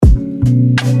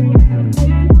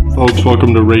folks?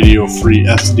 Welcome to Radio Free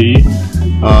SD.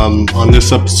 On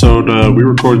this episode, we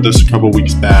recorded this a couple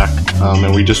weeks back,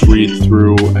 and we just read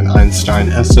through an Einstein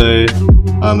essay,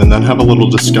 and then have a little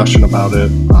discussion about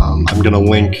it. I'm going to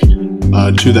link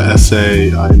to the essay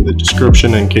in the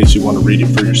description in case you want to read it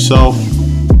for yourself.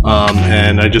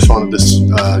 And I just wanted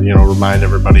to, remind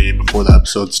everybody before the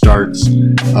episode starts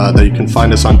that you can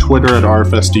find us on Twitter at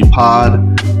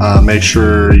RFSDpod. Make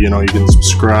sure, you can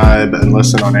subscribe and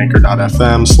listen on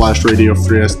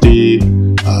anchor.fm/RadioFreeSD,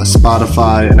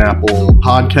 Spotify, and Apple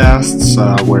Podcasts,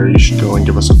 where you should go and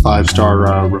give us a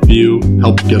 5-star review,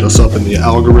 help get us up in the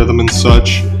algorithm and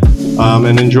such.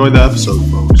 And enjoy the episode,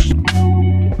 folks.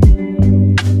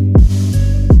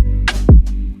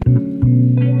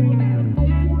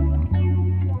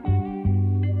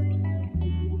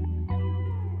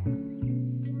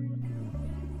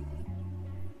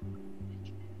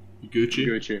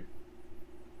 Gucci.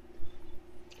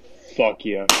 Fuck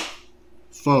yeah.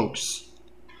 Folks,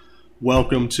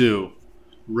 welcome to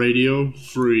Radio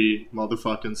Free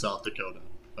motherfucking South Dakota.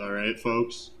 Alright,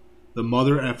 folks? The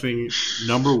mother effing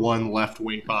number one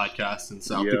left-wing podcast in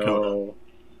South Dakota.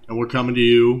 And we're coming to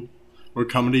you. We're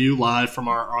coming to you live from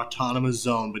our autonomous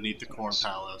zone beneath the Corn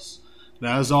Palace. And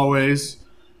as always,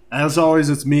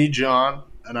 it's me, John,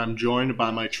 and I'm joined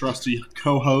by my trusty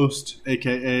co-host,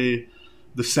 a.k.a.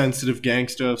 the sensitive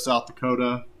gangster of South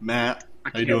Dakota, Matt.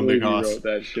 How you doing, big hoss? I can't believe you wrote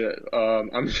that shit.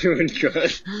 I'm doing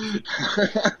good.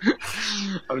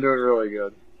 I'm doing really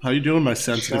good. How you doing, my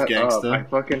sensitive gangster? I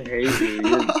fucking hate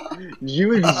you.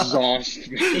 You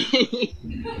exhaust me.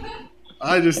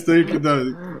 I just think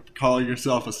that calling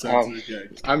yourself a sensitive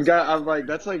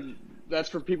gangster. That's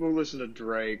for people who listen to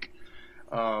Drake.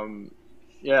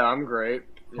 Yeah, I'm great.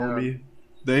 Yeah. Homie,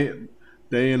 they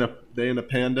in a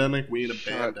pandemic, we in a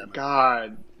pandemic.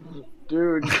 God,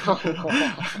 dude, come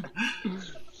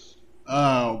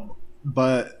on.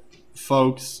 But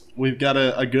folks, we've got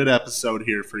a good episode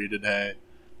here for you today.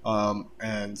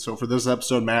 And so for this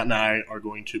episode, Matt and I are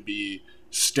going to be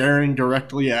staring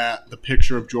directly at the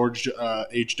picture of George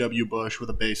H.W. Bush with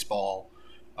a baseball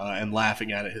and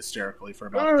laughing at it hysterically for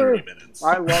about 30 minutes.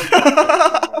 I love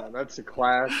that. Man. That's a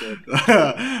classic.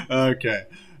 Okay.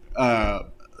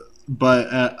 But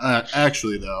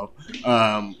actually, though,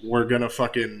 we're gonna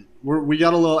we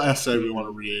got a little essay we want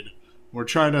to read. We're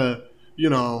trying to,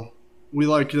 we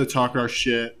like to talk our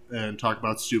shit and talk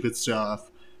about stupid stuff,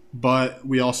 but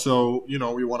we also,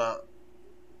 we want to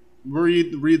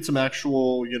read some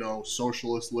actual,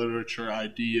 socialist literature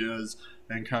ideas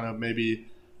and kind of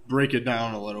maybe break it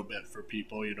down a little bit for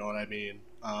people. You know what I mean?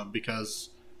 Because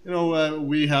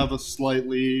we have a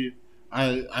slightly.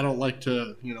 I don't like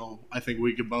to, I think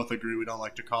we could both agree we don't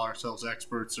like to call ourselves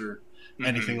experts or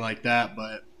anything like that,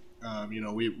 but, I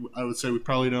would say we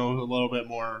probably know a little bit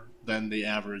more than the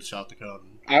average South Dakotan.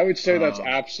 I would say that's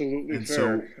absolutely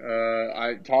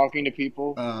fair. Talking to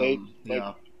people,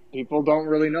 people don't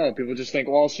really know. People just think,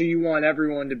 well, so you want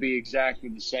everyone to be exactly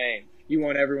the same. You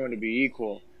want everyone to be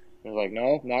equal. They're like,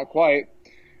 no, not quite.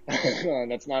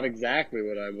 That's not exactly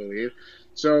what I believe.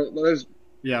 So there's...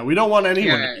 Yeah, we don't want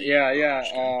anyone. Yeah.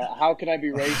 How can I be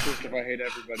racist if I hate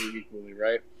everybody equally,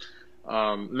 right?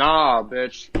 Nah,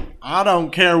 bitch. I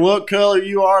don't care what color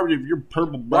you are, if you're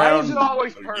purple, brown, why is it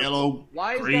always purple? Yellow,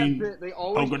 why is green, that they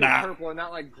always pick purple and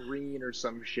not like green or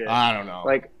some shit? I don't know.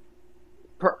 Like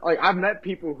I've met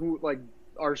people who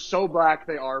are so black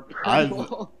they are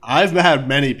purple. I've had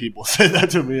many people say that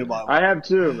to me in my life. I have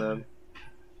too, man.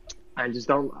 I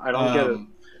don't get it.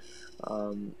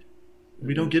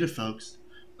 We don't get it, folks.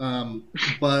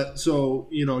 But so,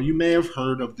 you may have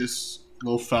heard of this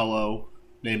little fellow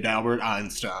named Albert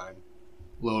Einstein.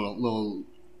 Little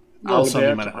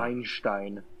Albert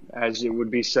Einstein, as it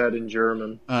would be said in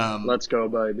German. Let's go,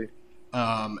 baby.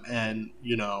 And,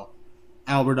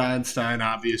 Albert Einstein,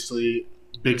 obviously,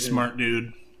 big smart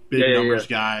dude, big numbers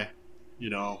guy,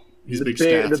 he's a big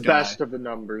stats guy. The best of the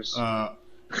numbers.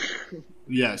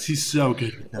 Yes, he's so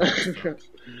good with numbers.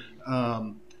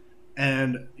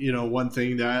 And, one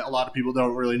thing that a lot of people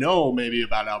don't really know maybe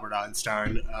about Albert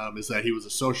Einstein is that he was a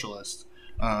socialist.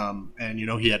 And,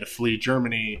 he had to flee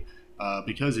Germany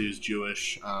because he was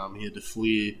Jewish. He had to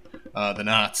flee the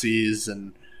Nazis.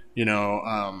 And,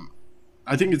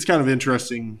 I think it's kind of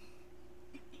interesting.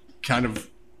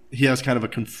 He has kind of a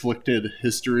conflicted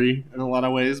history in a lot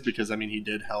of ways because, he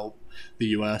did help the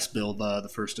U.S. build the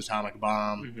first atomic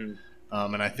bomb. Mm-hmm.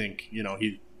 And I think,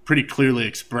 he pretty clearly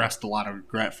expressed a lot of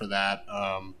regret for that.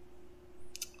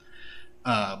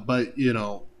 But,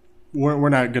 we're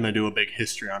not going to do a big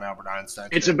history on Albert Einstein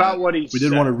today, it's about what he we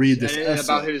did want to read this and essay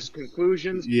about his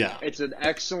conclusions. Yeah, it's an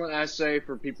excellent essay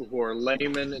for people who are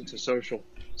laymen into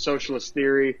socialist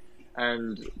theory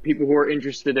and people who are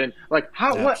interested in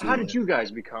how did you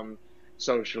guys become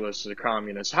socialists or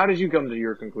communists? How did you come to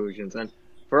your conclusions? And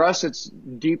for us, it's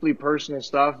deeply personal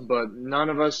stuff, but none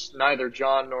of us, neither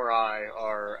John nor I,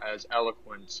 are as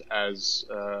eloquent as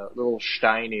little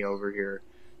Steiny over here.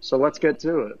 So let's get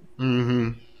to it.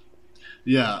 Mm-hmm.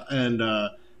 Yeah, and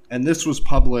this was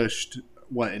published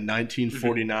in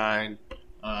 1949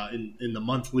 in the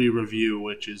Monthly Review,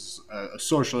 which is a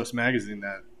socialist magazine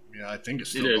that I think is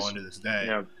still going to this day.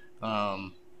 Yeah.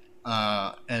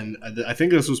 And I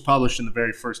think this was published in the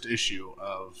very first issue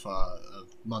of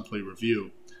Monthly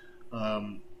Review,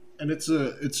 and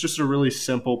it's just a really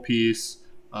simple piece,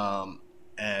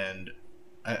 and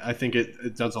I think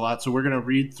it does a lot. So we're gonna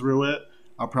read through it.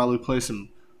 I'll probably play some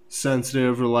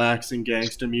sensitive, relaxing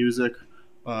gangsta music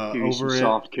over it,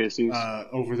 soft kisses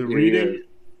over the reading,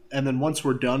 and then once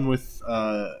we're done with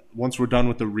the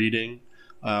reading,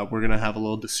 we're gonna have a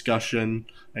little discussion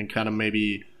and kind of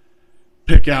maybe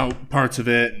pick out parts of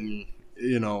it and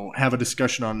have a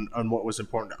discussion on what was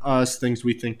important to us, things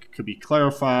we think could be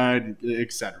clarified,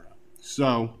 etc.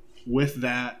 So with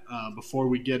that, before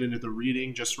we get into the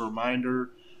reading, just a reminder,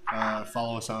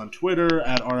 follow us on Twitter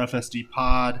at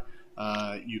RFSDpod.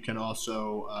 You can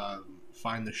also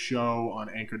find the show on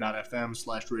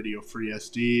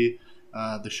anchor.fm/radiofreesd.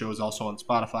 The show is also on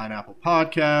Spotify and Apple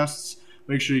Podcasts.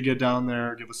 Make sure you get down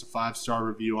there, give us a 5-star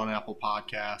review on Apple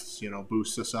Podcasts.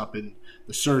 Boost us up in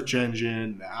the search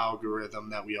engine, the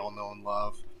algorithm that we all know and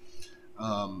love.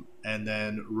 And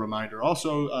then reminder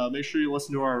also, make sure you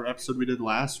listen to our episode we did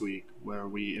last week where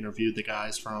we interviewed the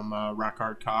guys from Rock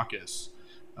Hard Caucus.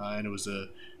 And it was a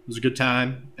good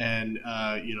time, and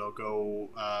go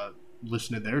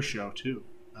listen to their show too,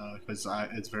 because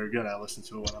it's very good. I listen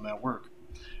to it when I'm at work.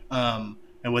 And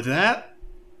with that,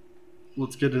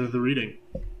 let's get into the reading.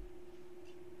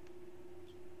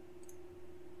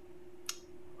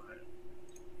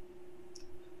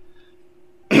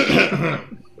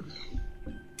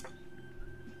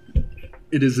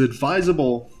 It is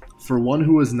advisable for one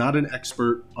who is not an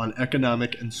expert on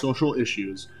economic and social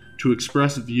issues to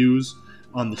express views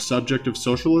on the subject of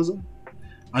socialism?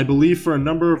 I believe for a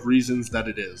number of reasons that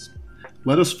it is.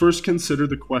 Let us first consider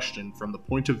the question from the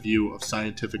point of view of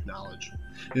scientific knowledge.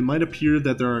 It might appear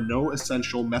that there are no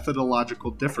essential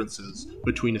methodological differences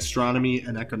between astronomy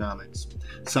and economics.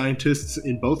 Scientists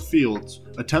in both fields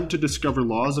attempt to discover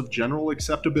laws of general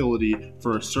acceptability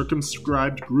for a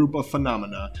circumscribed group of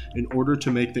phenomena in order to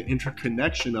make the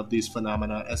interconnection of these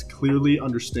phenomena as clearly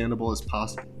understandable as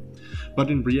possible. But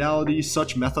in reality,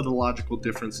 such methodological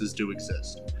differences do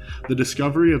exist. The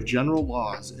discovery of general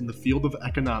laws in the field of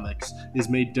economics is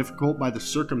made difficult by the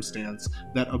circumstance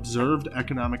that observed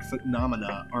economic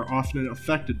phenomena are often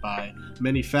affected by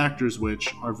many factors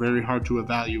which are very hard to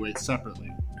evaluate separately.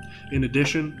 In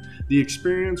addition, the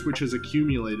experience which has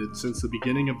accumulated since the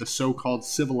beginning of the so-called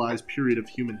civilized period of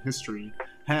human history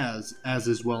has, as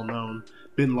is well known,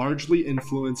 been largely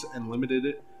influenced and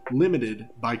limited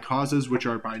by causes which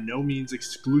are by no means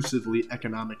exclusively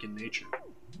economic in nature.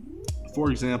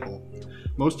 For example,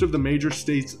 most of the major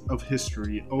states of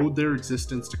history owed their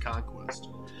existence to conquest.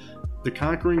 The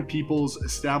conquering peoples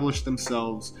established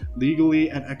themselves legally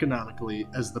and economically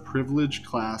as the privileged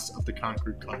class of the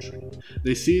conquered country.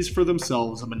 They seized for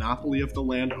themselves a monopoly of the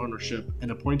land ownership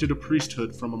and appointed a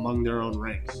priesthood from among their own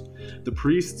ranks. The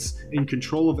priests, in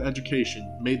control of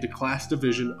education, made the class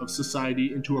division of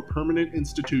society into a permanent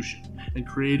institution and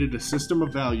created a system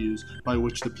of values by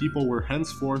which the people were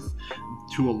henceforth,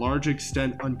 to a large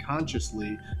extent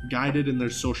unconsciously, guided in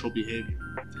their social behavior.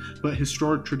 But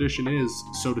historic tradition is,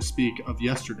 so to speak, of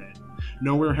yesterday.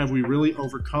 Nowhere have we really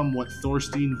overcome what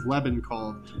Thorstein Veblen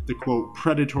called the, quote,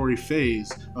 predatory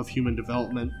phase of human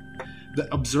development.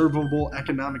 The observable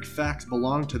economic facts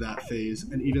belong to that phase,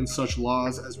 and even such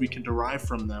laws as we can derive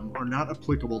from them are not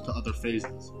applicable to other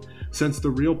phases. Since the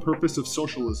real purpose of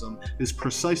socialism is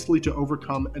precisely to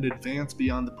overcome and advance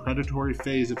beyond the predatory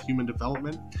phase of human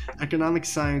development, economic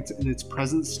science in its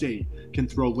present state can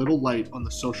throw little light on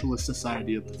the socialist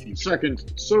society of the future.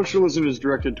 Second, socialism is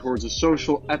directed towards a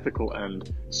social ethical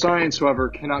end. Science, however,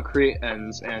 cannot create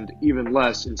ends and, even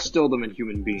less, instill them in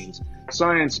human beings.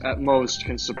 Science, at most,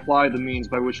 can supply the means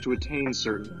by which to attain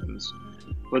certain ends.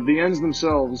 But the ends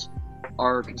themselves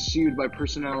are conceived by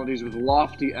personalities with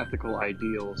lofty ethical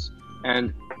ideals.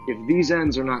 And if these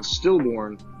ends are not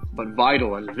stillborn, but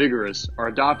vital and vigorous, are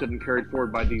adopted and carried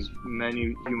forward by these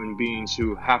many human beings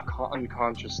who half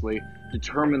unconsciously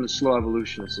determine the slow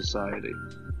evolution of society.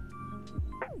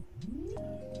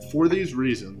 For these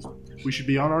reasons, we should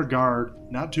be on our guard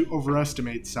not to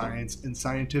overestimate science and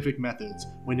scientific methods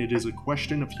when it is a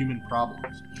question of human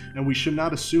problems, and we should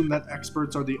not assume that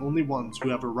experts are the only ones who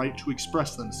have a right to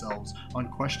express themselves on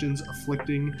questions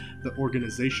afflicting the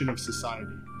organization of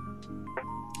society.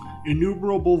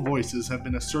 Innumerable voices have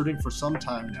been asserting for some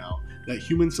time now that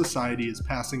human society is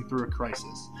passing through a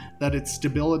crisis, that its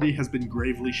stability has been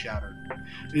gravely shattered.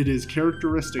 It is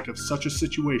characteristic of such a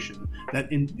situation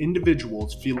that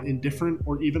individuals feel indifferent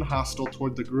or even hostile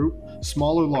toward the group,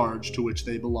 small or large, to which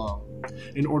they belong.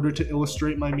 In order to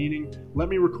illustrate my meaning, let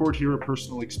me record here a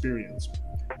personal experience.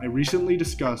 I recently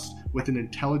discussed with an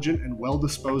intelligent and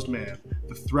well-disposed man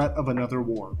the threat of another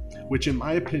war, which in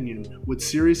my opinion would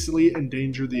seriously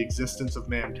endanger the existence of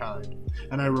mankind,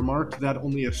 and I remarked that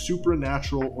only a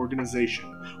supernatural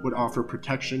organization would offer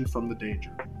protection from the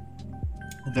danger.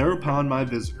 Thereupon my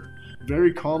visitor,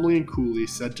 very calmly and coolly,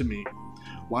 said to me,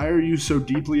 "Why are you so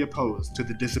deeply opposed to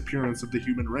the disappearance of the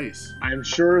human race?" I am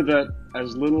sure that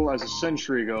as little as a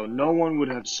century ago, no one would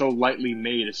have so lightly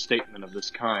made a statement of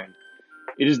this kind.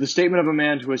 It is the statement of a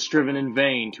man who has striven in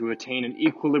vain to attain an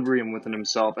equilibrium within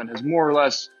himself and has more or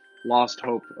less lost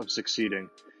hope of succeeding.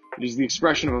 It is the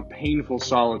expression of a painful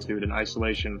solitude and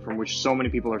isolation from which so many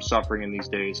people are suffering in these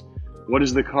days. What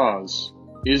is the cause?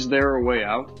 Is there a way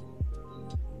out?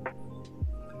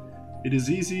 It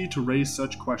is easy to raise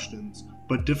such questions,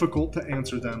 but difficult to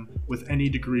answer them with any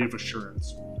degree of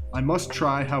assurance. I must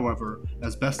try, however,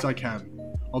 as best I can,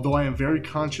 although I am very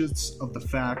conscious of the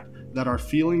fact that our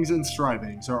feelings and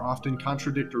strivings are often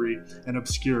contradictory and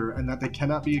obscure, and that they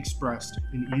cannot be expressed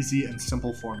in easy and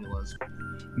simple formulas.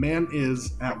 Man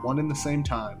is, at one and the same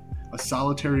time, a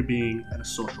solitary being and a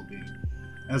social being.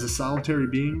 As a solitary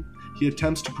being, he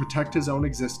attempts to protect his own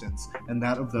existence and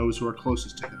that of those who are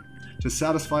closest to him, to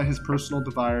satisfy his personal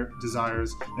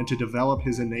desires, and to develop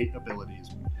his innate abilities.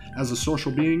 As a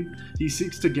social being, he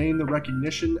seeks to gain the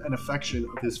recognition and affection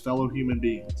of his fellow human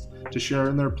beings, to share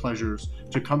in their pleasures,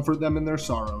 to comfort them in their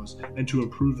sorrows, and to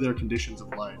improve their conditions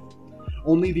of life.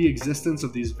 Only the existence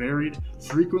of these varied,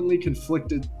 frequently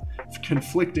conflicting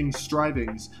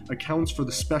strivings accounts for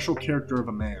the special character of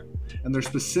a man, and their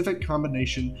specific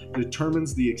combination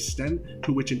determines the extent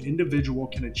to which an individual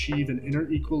can achieve an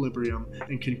inner equilibrium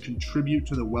and can contribute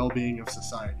to the well-being of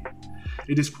society.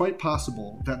 It is quite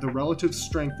possible that the relative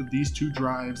strength of these two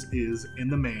drives is, in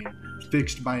the main,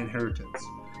 fixed by inheritance,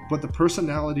 but the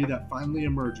personality that finally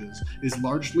emerges is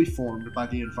largely formed by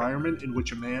the environment in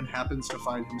which a man happens to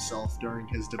find himself during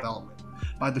his development,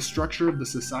 by the structure of the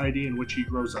society in which he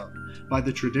grows up, by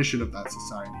the tradition of that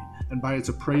society, and by its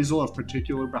appraisal of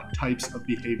particular types of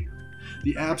behavior.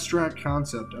 The abstract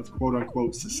concept of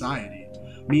quote-unquote society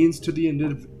means to the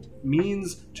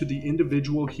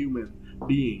individual human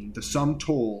being the sum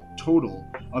total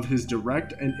of his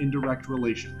direct and indirect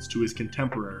relations to his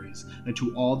contemporaries and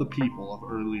to all the people of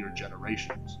earlier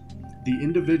generations. The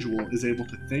individual is able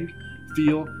to think,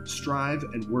 feel, strive,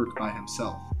 and work by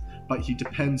himself, but he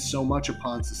depends so much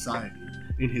upon society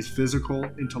in his physical,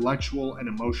 intellectual, and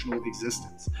emotional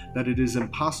existence that it is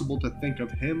impossible to think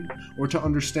of him or to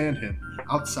understand him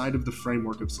outside of the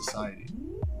framework of society.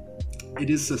 It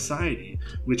is society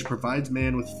which provides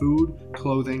man with food,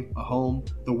 clothing, a home,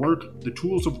 the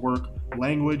tools of work,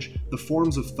 language, the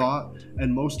forms of thought,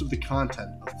 and most of the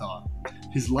content of thought.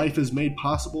 His life is made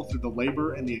possible through the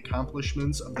labor and the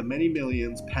accomplishments of the many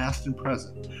millions, past and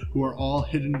present, who are all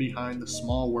hidden behind the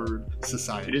small word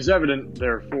society. It is evident,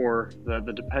 therefore, that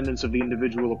the dependence of the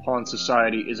individual upon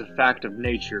society is a fact of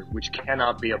nature which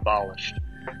cannot be abolished,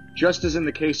 just as in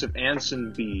the case of ants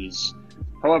and bees.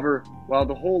 However, while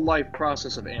the whole life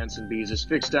process of ants and bees is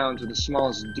fixed down to the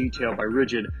smallest detail by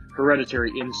rigid,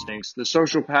 hereditary instincts, the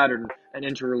social pattern and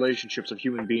interrelationships of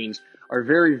human beings are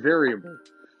very variable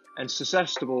and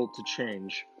susceptible to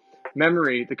change.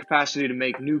 Memory, the capacity to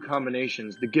make new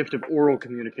combinations, the gift of oral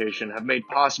communication have made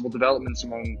possible developments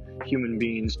among human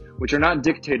beings which are not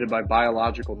dictated by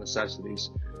biological necessities.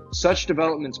 Such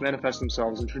developments manifest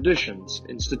themselves in traditions,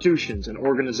 institutions, and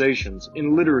organizations,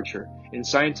 in literature, in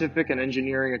scientific and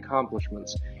engineering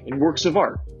accomplishments, in works of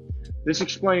art. This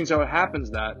explains how it happens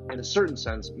that, in a certain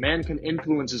sense, man can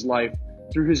influence his life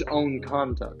through his own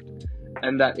conduct,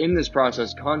 and that in this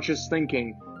process conscious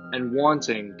thinking and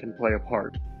wanting can play a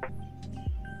part.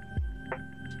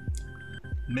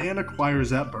 Man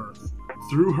acquires at birth,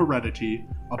 through heredity,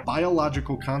 a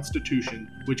biological constitution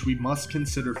which we must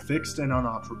consider fixed and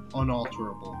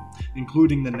unalterable,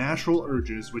 including the natural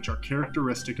urges which are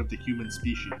characteristic of the human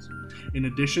species. In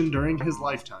addition, during his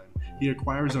lifetime, he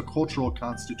acquires a cultural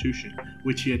constitution,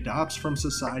 which he adopts from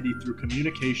society through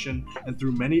communication and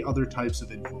through many other types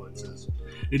of influences.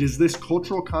 It is this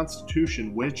cultural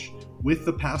constitution which, with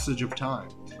the passage of time,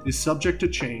 is subject to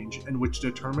change and which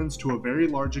determines to a very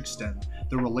large extent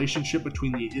the relationship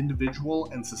between the individual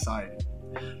and society.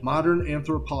 Modern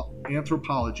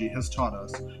anthropology has taught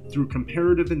us, through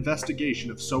comparative investigation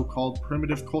of so-called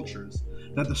primitive cultures,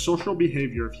 that the social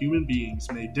behavior of human beings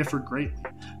may differ greatly,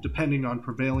 depending on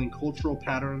prevailing cultural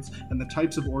patterns and the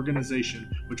types of organization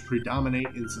which predominate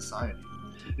in society.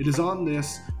 It is on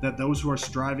this that those who are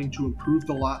striving to improve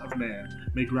the lot of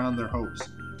man may ground their hopes.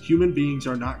 Human beings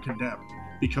are not condemned,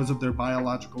 because of their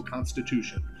biological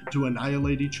constitution, to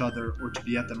annihilate each other or to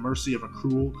be at the mercy of a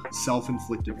cruel,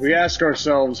 self-inflicted fate. We ask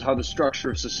ourselves how the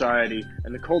structure of society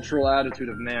and the cultural attitude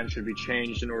of man should be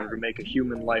changed in order to make a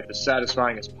human life as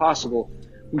satisfying as possible.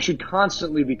 We should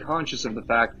constantly be conscious of the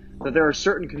fact that there are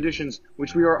certain conditions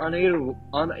which we are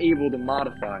unable to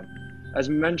modify. As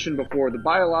mentioned before, the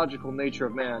biological nature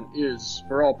of man is,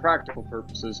 for all practical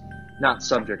purposes, not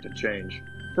subject to change.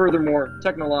 Furthermore,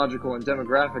 technological and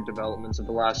demographic developments of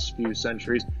the last few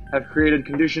centuries have created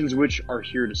conditions which are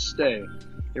here to stay.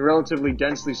 In relatively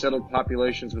densely settled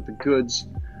populations with the goods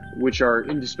which are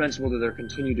indispensable to their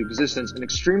continued existence, an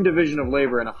extreme division of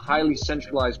labor and a highly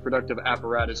centralized productive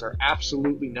apparatus are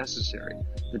absolutely necessary.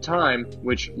 The time,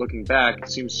 which, looking back,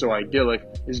 seems so idyllic,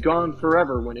 is gone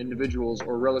forever when individuals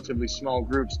or relatively small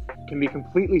groups can be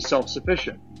completely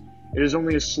self-sufficient. It is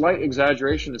only a slight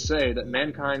exaggeration to say that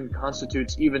mankind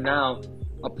constitutes even now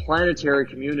a planetary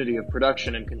community of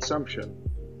production and consumption.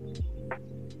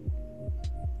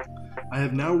 I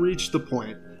have now reached the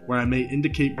point where I may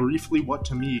indicate briefly what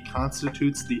to me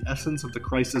constitutes the essence of the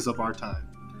crisis of our time.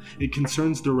 It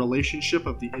concerns the relationship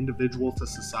of the individual to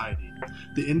society.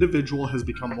 The individual has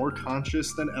become more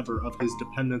conscious than ever of his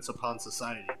dependence upon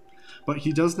society. But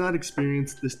he does not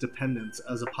experience this dependence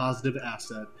as a positive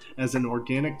asset, as an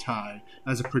organic tie,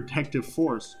 as a protective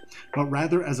force, but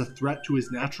rather as a threat to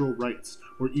his natural rights,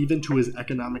 or even to his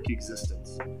economic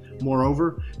existence.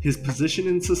 Moreover, his position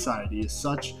in society is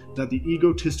such that the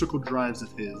egotistical drives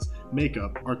of his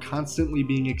makeup are constantly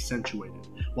being accentuated,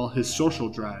 while his social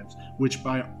drives, which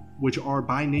are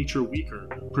by nature weaker,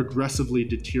 progressively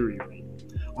deteriorate.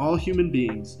 All human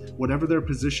beings, whatever their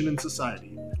position in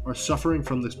society, are suffering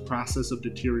from this process of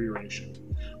deterioration.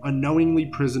 Unknowingly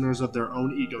prisoners of their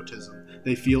own egotism,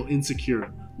 they feel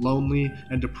insecure, lonely,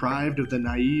 and deprived of the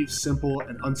naive, simple,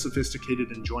 and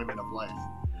unsophisticated enjoyment of life.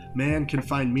 Man can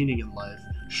find meaning in life,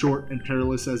 short and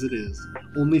perilous as it is,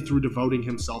 only through devoting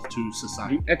himself to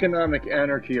society. The economic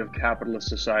anarchy of capitalist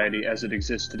society as it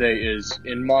exists today is,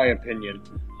 in my opinion,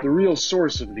 the real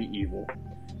source of the evil.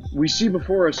 We see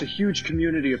before us a huge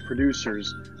community of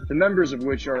producers, the members of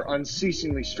which are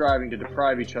unceasingly striving to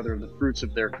deprive each other of the fruits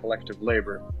of their collective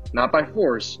labor, not by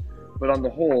force, but on the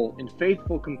whole, in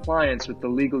faithful compliance with the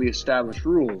legally established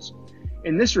rules.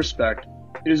 In this respect,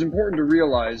 it is important to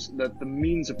realize that the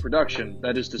means of production,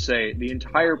 that is to say, the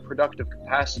entire productive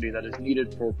capacity that is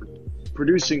needed for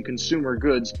producing consumer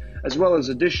goods, as well as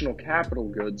additional capital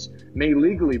goods, may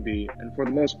legally be, and for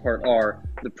the most part are,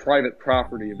 the private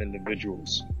property of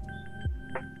individuals.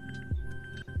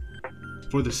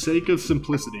 For the sake of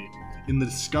simplicity, in the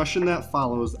discussion that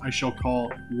follows, I shall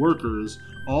call workers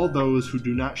all those who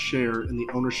do not share in the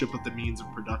ownership of the means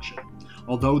of production,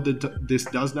 although this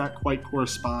does not quite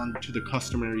correspond to the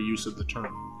customary use of the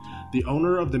term. The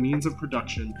owner of the means of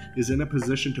production is in a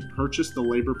position to purchase the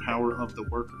labor power of the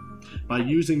worker. By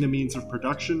using the means of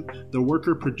production, the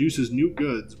worker produces new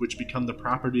goods which become the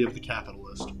property of the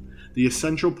capitalist. The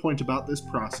essential point about this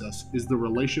process is the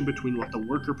relation between what the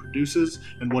worker produces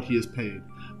and what he is paid,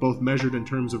 both measured in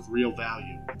terms of real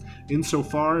value.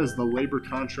 Insofar as the labor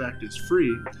contract is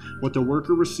free, what the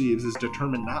worker receives is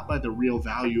determined not by the real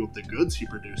value of the goods he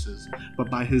produces, but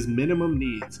by his minimum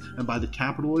needs and by the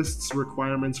capitalist's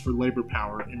requirements for labor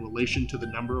power in relation to the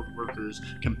number of workers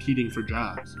competing for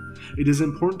jobs. It is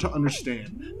important to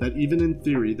understand that even in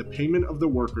theory, the payment of the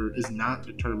worker is not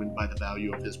determined by the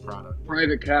value of his product.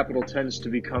 Private capital tends to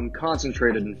become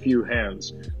concentrated in few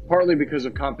hands, partly because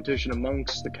of competition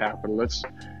amongst the capitalists,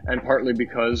 and partly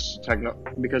because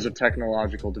of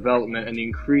technological development and the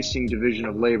increasing division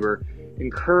of labor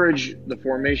encourage the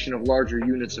formation of larger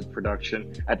units of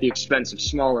production at the expense of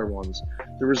smaller ones.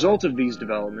 The result of these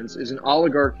developments is an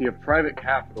oligarchy of private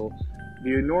capital,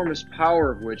 the enormous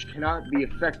power of which cannot be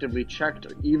effectively checked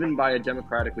even by a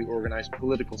democratically organized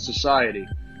political society.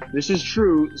 This is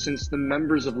true since the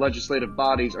members of legislative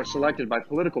bodies are selected by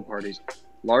political parties,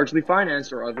 largely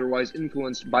financed or otherwise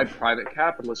influenced by private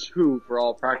capitalists who, for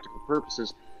all practical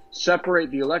purposes,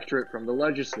 separate the electorate from the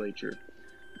legislature.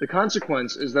 The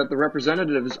consequence is that the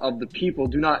representatives of the people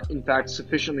do not, in fact,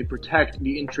 sufficiently protect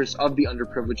the interests of the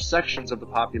underprivileged sections of the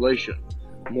population.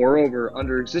 Moreover,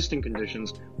 under existing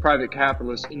conditions, private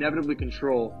capitalists inevitably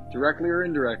control, directly or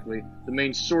indirectly, the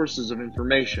main sources of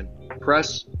information: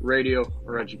 press, radio,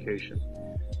 or education.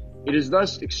 It is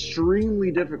thus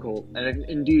extremely difficult, and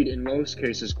indeed in most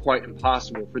cases quite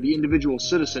impossible, for the individual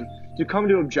citizen to come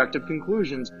to objective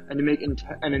conclusions and to make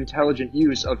an intelligent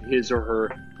use of his or her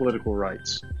political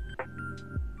rights.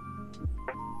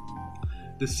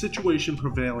 The situation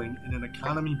prevailing in an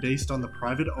economy based on the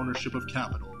private ownership of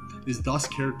capital is thus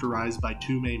characterized by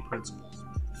two main principles.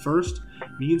 First,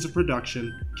 means of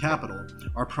production, capital,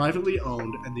 are privately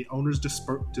owned and the owners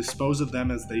dispose of them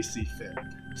as they see fit.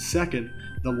 Second,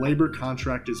 the labor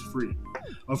contract is free.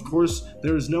 Of course,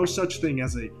 there is no such thing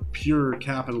as a pure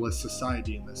capitalist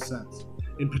society in this sense.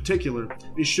 In particular,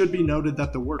 it should be noted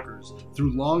that the workers,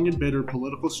 through long and bitter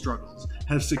political struggles,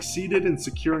 have succeeded in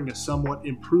securing a somewhat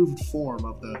improved form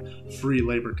of the free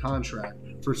labor contract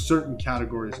for certain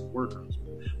categories of workers.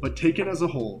 But taken as a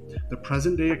whole, the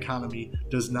present-day economy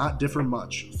does not differ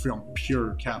much from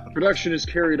pure capital. Production is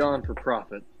carried on for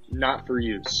profit, not for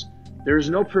use. There is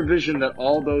no provision that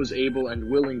all those able and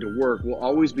willing to work will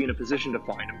always be in a position to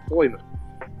find employment.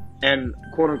 An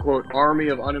quote-unquote army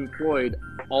of unemployed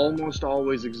almost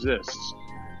always exists.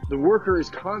 The worker is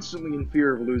constantly in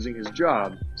fear of losing his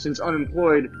job. Since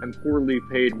unemployed and poorly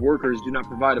paid workers do not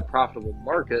provide a profitable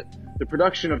market, the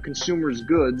production of consumers'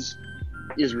 goods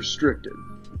is restricted,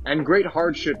 and great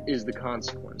hardship is the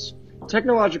consequence.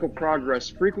 Technological progress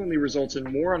frequently results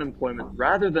in more unemployment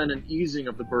rather than an easing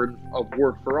of the burden of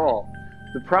work for all.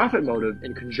 The profit motive,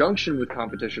 in conjunction with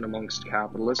competition amongst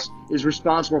capitalists, is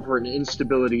responsible for an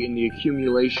instability in the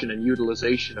accumulation and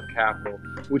utilization of capital,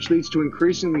 which leads to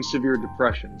increasingly severe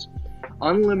depressions.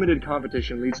 Unlimited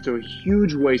competition leads to a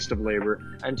huge waste of labor,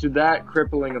 and to that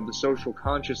crippling of the social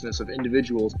consciousness of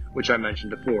individuals, which I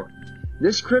mentioned before.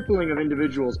 This crippling of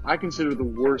individuals I consider the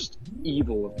worst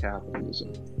evil of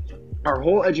capitalism. Our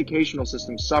whole educational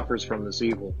system suffers from this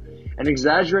evil. An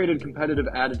exaggerated competitive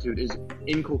attitude is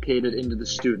inculcated into the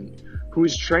student, who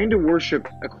is trained to worship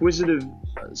acquisitive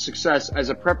success as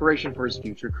a preparation for his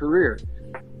future career.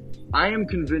 I am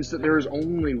convinced that there is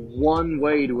only one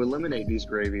way to eliminate these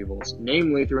grave evils,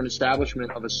 namely through an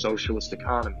establishment of a socialist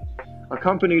economy,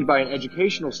 accompanied by an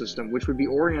educational system which would be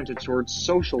oriented towards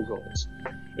social goals.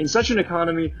 In such an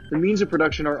economy, the means of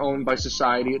production are owned by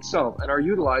society itself and are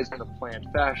utilized in a planned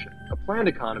fashion. A planned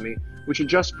economy, which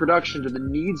adjusts production to the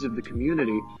needs of the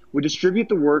community, would distribute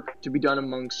the work to be done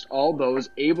amongst all those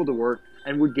able to work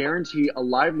and would guarantee a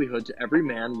livelihood to every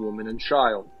man, woman, and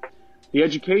child. The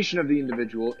education of the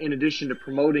individual, in addition to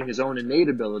promoting his own innate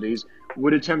abilities,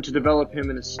 would attempt to develop him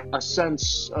in a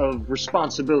sense of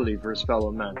responsibility for his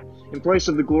fellow men, in place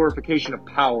of the glorification of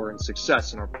power and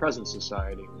success in our present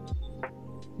society.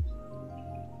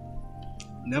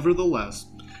 Nevertheless,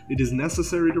 it is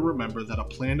necessary to remember that a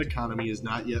planned economy is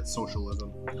not yet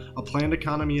socialism. A planned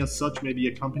economy as such may be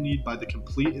accompanied by the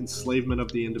complete enslavement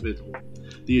of the individual.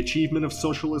 The achievement of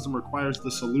socialism requires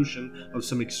the solution of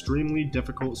some extremely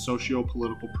difficult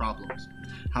socio-political problems.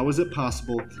 How is it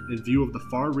possible, in view of the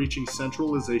far-reaching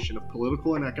centralization of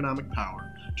political and economic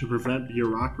power, to prevent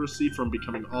bureaucracy from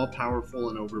becoming all-powerful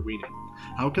and overweening?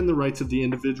 How can the rights of the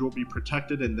individual be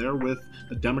protected and therewith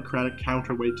a democratic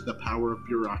counterweight to the power of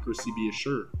bureaucracy be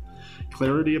assured?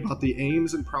 Clarity about the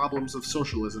aims and problems of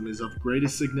socialism is of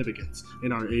greatest significance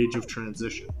in our age of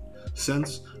transition.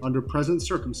 Since, under present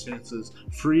circumstances,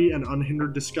 free and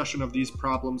unhindered discussion of these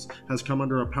problems has come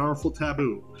under a powerful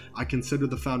taboo, I consider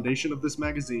the foundation of this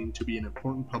magazine to be an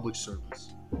important public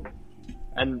service.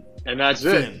 And that's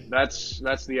it. That's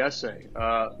the essay.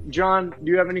 John,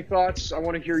 do you have any thoughts? I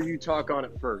want to hear you talk on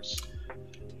it first.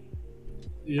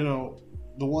 You know,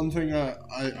 the one thing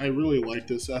I really like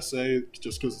this essay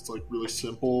just because it's like really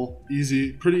simple,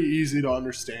 easy, pretty easy to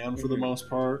understand for the most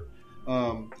part.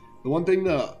 The one thing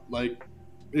that like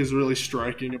is really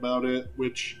striking about it,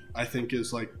 which I think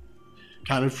is like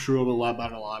kind of true of a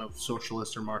lot of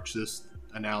socialist or Marxist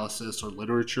analysis or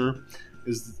literature,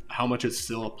 is how much it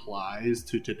still applies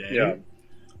to today.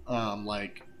 Yeah.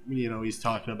 Like, you know, he's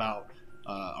talking about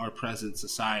our present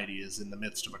society is in the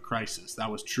midst of a crisis.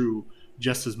 That was true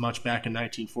just as much back in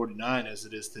 1949 as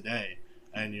it is today.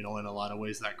 And, you know, in a lot of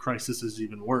ways, that crisis is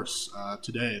even worse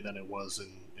today than it was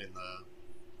in the,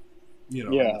 you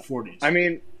know, in the 40s. I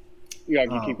mean, yeah,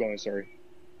 you keep going, sorry.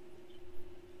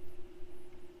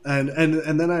 And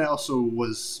then I also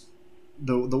was...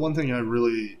 The one thing I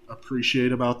really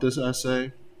appreciate about this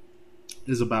essay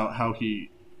is about how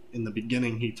he, in the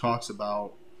beginning, he talks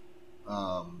about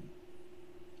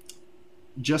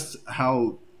just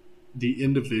how the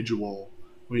individual,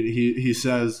 he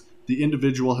says, the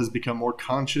individual has become more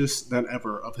conscious than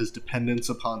ever of his dependence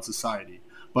upon society,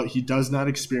 but he does not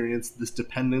experience this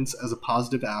dependence as a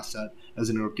positive asset, as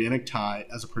an organic tie,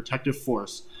 as a protective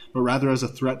force, but rather as a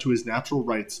threat to his natural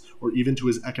rights or even to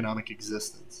his economic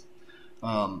existence.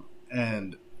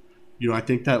 And, you know, I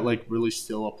think that like really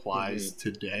still applies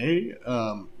today.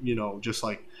 You know, just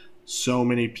like so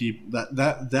many people,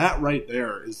 that right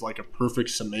there is like a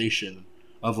perfect summation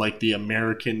of like the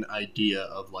American idea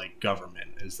of like government,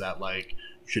 is that like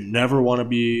you should never want to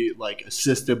be like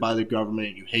assisted by the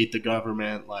government. You hate the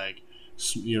government, like,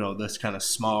 you know, this kind of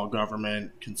small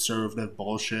government, conservative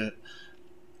bullshit.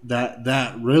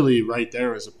 That really right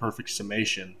there is a perfect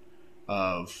summation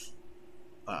of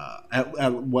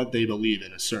at what they believe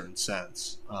in a certain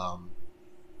sense,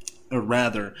 or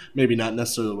rather, maybe not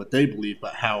necessarily what they believe,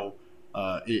 but how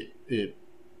it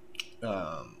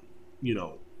you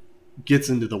know, gets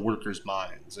into the workers'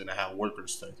 minds and how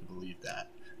workers start to believe that.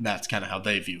 And that's kind of how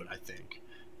they view it, I think.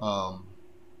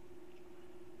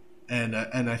 And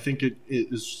I think it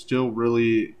is still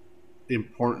really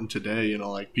important today. You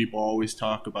know, like people always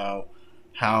talk about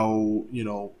how, you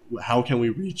know, how can we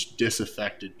reach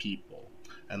disaffected people?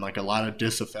 And like a lot of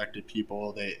disaffected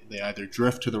people, they either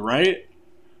drift to the right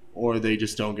or they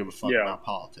just don't give a fuck about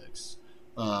politics.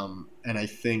 And I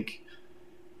think,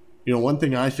 you know, one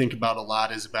thing I think about a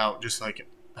lot is about just like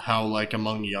how like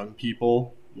among young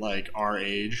people like our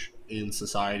age in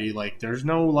society, like there's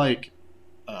no like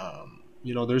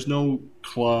you know, there's no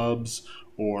clubs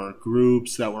or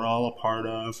groups that we're all a part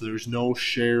of. There's no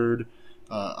shared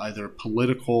either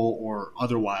political or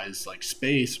otherwise like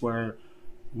space where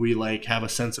we like have a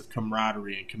sense of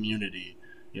camaraderie and community.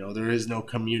 You know, there is no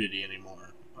community anymore.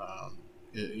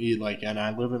 Like, and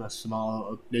I live in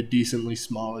a decently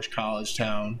smallish college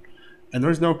town, and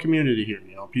there's no community here.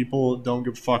 You know, people don't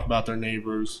give a fuck about their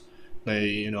neighbors. They,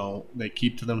 you know, they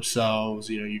keep to themselves.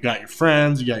 You know, you got your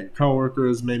friends, you got your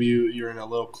coworkers. Maybe you're in a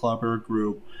little club or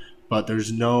group, but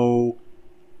there's no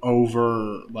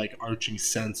like arching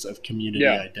sense of community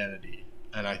identity.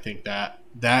 And I think that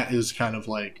is kind of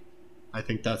like, I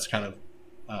think that's kind of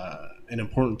an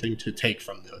important thing to take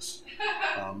from this,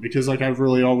 because like I've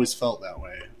really always felt that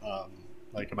way,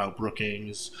 like about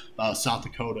Brookings, South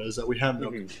Dakota, is that we have no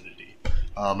community,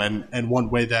 and one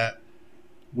way that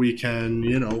we can,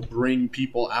 you know, bring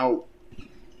people out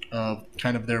of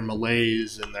kind of their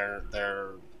malaise and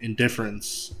their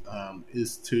indifference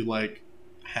is to like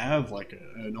have like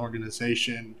an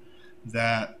organization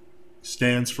that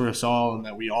stands for us all and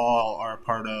that we all are a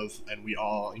part of, and we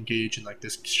all engage in like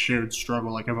this shared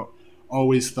struggle. Like I've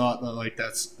always thought that like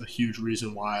that's a huge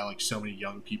reason why like so many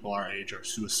young people our age are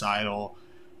suicidal,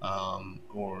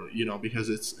 or, you know, because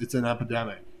it's an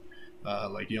epidemic.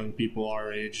 Like young people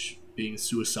our age being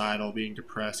suicidal, being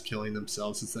depressed, killing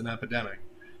themselves, it's an epidemic.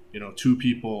 You know, 2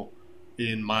 people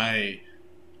in my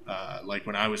like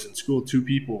when I was in school, 2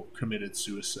 people committed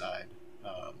suicide.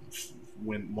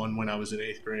 When I was in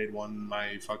 8th grade, one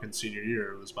my fucking senior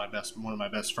year. It was one of my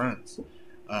best friends,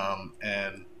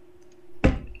 and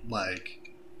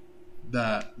like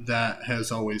that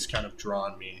has always kind of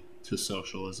drawn me to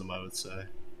socialism, I would say.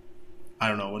 I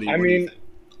don't know. What do you think?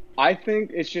 I think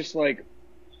it's just like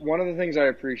one of the things I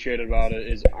appreciate about it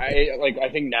is I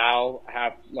think now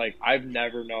I've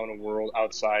never known a world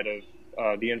outside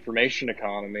of the information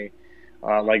economy.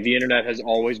 Like the internet has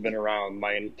always been around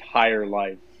my entire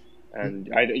life. And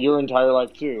your entire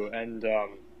life too, and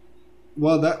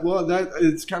well, that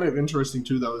it's kind of interesting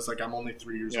too. Though it's like I'm only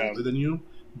 3 years older than you,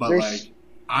 but like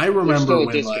I remember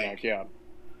when like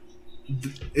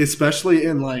especially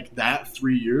in like that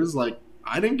 3 years, like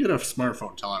I didn't get a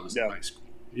smartphone until I was in high school.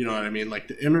 You know what I mean? Like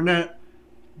the internet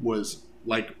was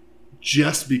like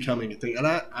just becoming a thing, and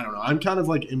I don't know. I'm kind of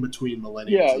like in between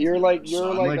millennials. Yeah, you're like a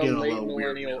late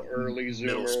millennial, early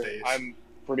Zoomer. I'm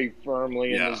pretty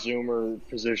firmly in the Zoomer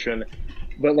position,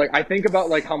 but like I think about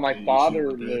like how my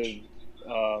father lived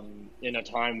in a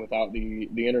time without the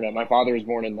internet. My father was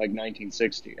born in like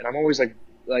 1960, and I'm always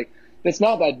like it's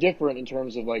not that different in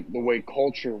terms of like the way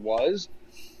culture was,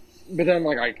 but then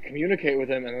like I communicate with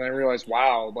him and then I realize,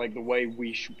 wow, like the way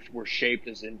we were shaped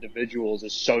as individuals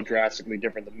is so drastically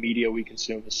different. The media we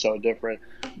consume is so different.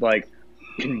 Like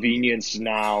convenience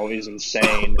now is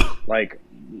insane. Like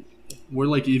we're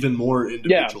like even more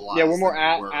individualized. Yeah, we're more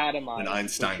atomized. When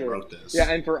Einstein wrote this. Yeah,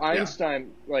 and for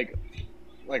Einstein, like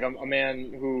a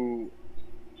man who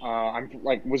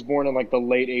was born in like the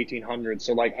late 1800s.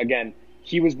 So like again,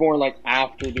 he was born like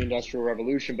after the Industrial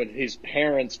Revolution, but his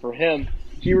parents, for him,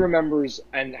 he remembers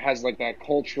and has like that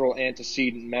cultural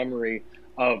antecedent memory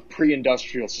of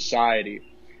pre-industrial society.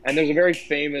 And there's a very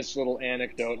famous little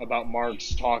anecdote about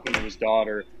Marx talking to his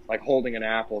daughter, like holding an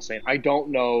apple, saying, "I don't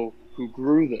know who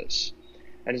grew this."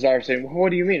 And his daughter saying, "Well, what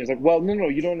do you mean?" It's like, "Well, no,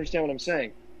 you don't understand what I'm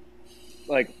saying.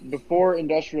 Like, before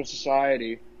industrial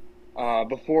society,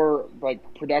 before like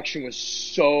production was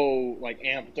so like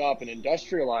amped up and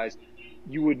industrialized,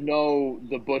 you would know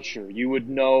the butcher, you would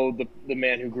know the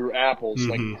man who grew apples,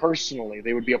 like personally.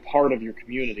 They would be a part of your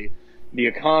community. The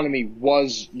economy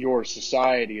was your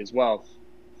society as well."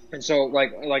 And so,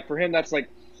 like for him, that's like,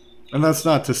 and that's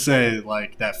not to say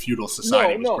like that feudal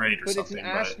society was great or but something. It's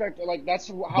an aspect, like that's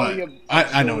how we have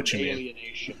I know what you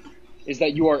alienation. Is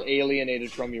that you are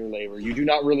alienated from your labor. You do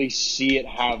not really see it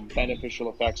have beneficial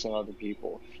effects on other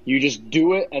people. You just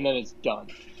do it and then it's done.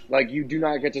 Like, you do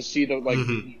not get to see the like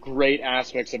great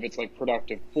aspects of its like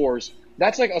productive force.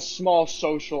 That's like a small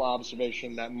social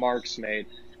observation that Marx made.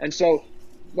 And so,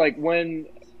 like, when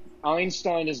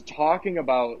Einstein is talking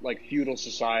about like feudal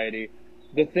society,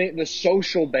 the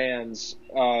social bands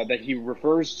that he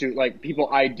refers to, like, people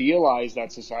idealize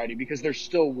that society because there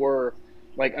still were,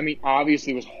 like, I mean,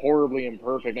 obviously it was horribly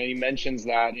imperfect, and he mentions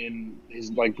that in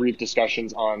his like brief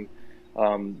discussions on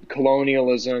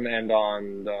colonialism and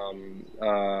on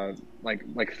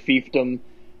like fiefdom,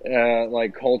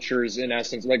 like cultures in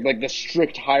essence, like the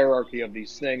strict hierarchy of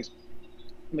these things.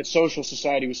 But social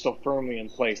society was still firmly in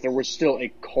place. There was still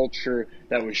a culture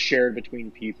that was shared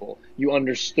between people. You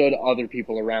understood other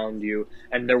people around you,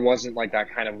 and there wasn't like that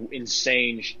kind of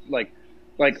insane like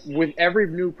with every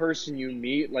new person you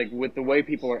meet, like with the way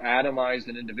people are atomized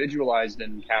and individualized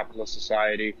in capitalist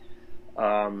society,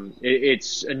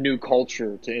 it's a new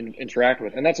culture to interact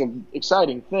with, and that's an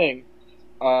exciting thing.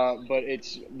 But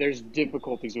there's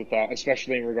difficulties with that,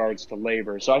 especially in regards to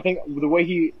labor. So I think the way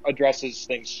he addresses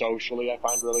things socially, I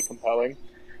find really compelling.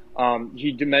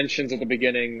 He mentions at the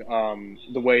beginning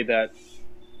the way that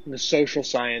the social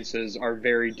sciences are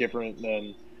very different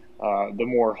than the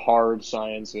more hard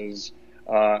sciences,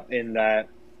 in that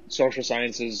social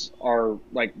sciences are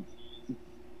like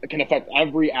can affect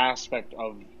every aspect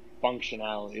of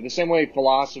functionality. The same way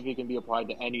philosophy can be applied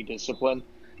to any discipline,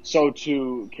 so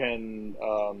too can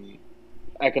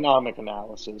economic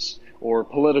analysis or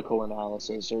political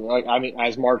analysis, or I mean,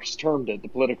 as Marx termed it, the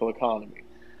political economy.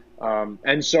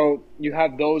 And so you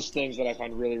have those things that I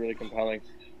find really, really compelling.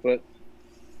 But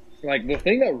like the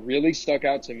thing that really stuck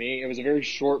out to me, it was a very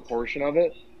short portion of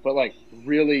it, but like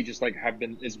really just like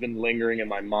it's been lingering in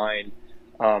my mind,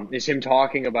 is him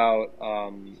talking about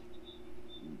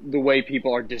the way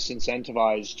people are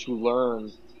disincentivized to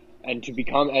learn and to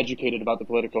become educated about the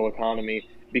political economy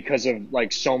because of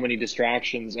like so many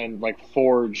distractions and like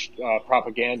forged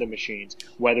propaganda machines,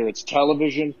 whether it's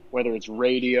television, whether it's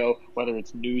radio, whether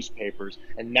it's newspapers.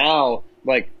 And now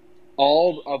like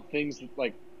all of things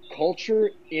like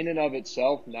culture in and of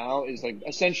itself now is like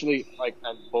essentially, like,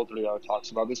 and Baudrillard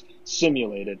talks about this,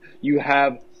 simulated. You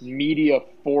have media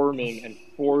forming and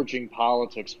forging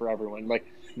politics for everyone, like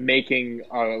making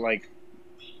like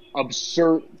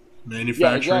absurd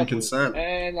manufacturing consent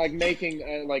and like making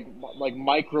like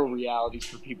micro realities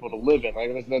for people to live in.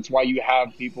 Like that's why you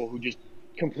have people who just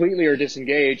completely are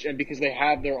disengaged, and because they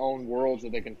have their own worlds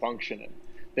that they can function in,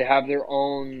 they have their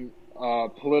own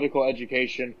political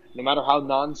education. No matter how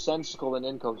nonsensical and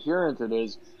incoherent it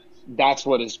is, that's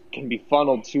what can be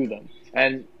funneled to them.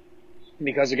 And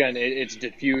because again, it's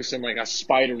diffuse and like a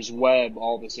spider's web,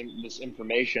 all this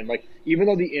information. Like, even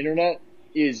though the internet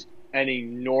is an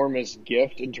enormous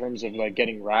gift in terms of like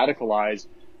getting radicalized,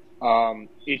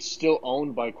 it's still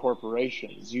owned by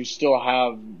corporations. You still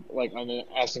have like, in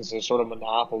essence, a sort of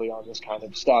monopoly on this kind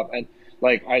of stuff. And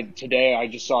like today I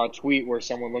just saw a tweet where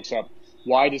someone looks up,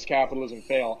 why does capitalism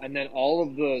fail? And then all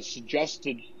of the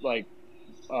suggested like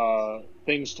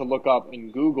things to look up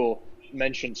in Google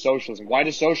mention socialism. Why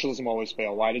does socialism always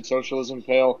fail? Why did socialism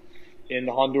fail in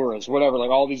Honduras? Whatever, like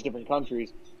all these different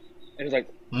countries. And it's like,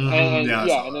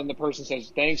 and then the person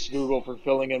says, thanks Google for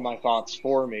filling in my thoughts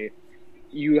for me.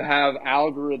 You have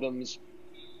algorithms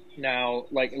now,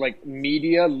 like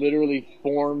media literally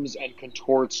forms and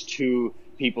contorts to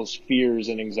people's fears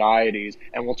and anxieties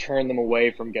and will turn them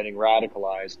away from getting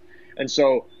radicalized. And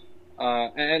so,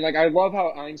 and like, I love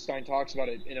how Einstein talks about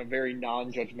it in a very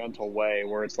non-judgmental way,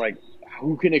 where it's like,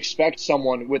 who can expect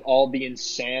someone with all the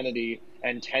insanity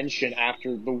and tension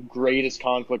after the greatest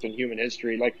conflict in human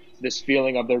history, like this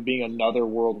feeling of there being another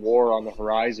world war on the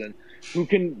horizon, who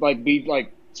can like be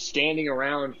like standing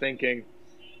around thinking,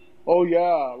 oh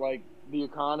yeah, like the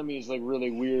economy is like really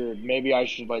weird, maybe I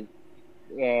should like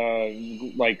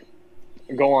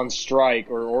go on strike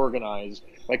or organize,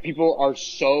 Like, people are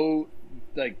so,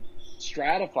 like,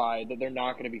 stratified that they're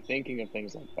not going to be thinking of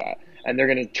things like that. And they're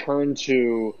going to turn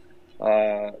to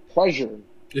pleasure.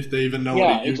 If they even know what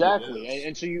a unit exactly. is.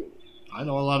 And so I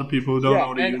know a lot of people who don't know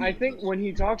what a unit is. And I think when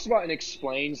he talks about and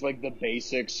explains, like, the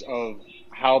basics of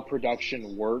how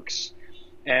production works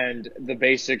and the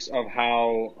basics of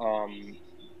how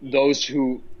those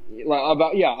who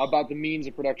about the means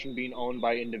of production being owned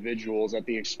by individuals at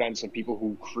the expense of people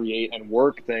who create and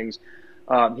work things,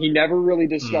 he never really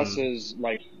discusses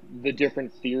like the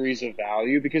different theories of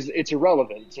value, because it's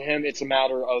irrelevant to him. It's a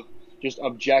matter of just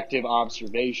objective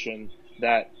observation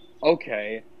that,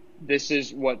 okay, this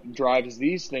is what drives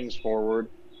these things forward.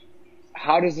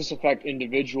 How does this affect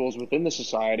individuals within the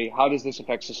society? How does this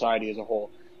affect society as a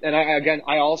whole? And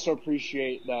I also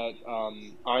appreciate that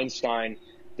Einstein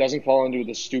doesn't fall into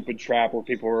the stupid trap where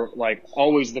people are like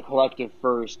always the collective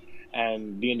first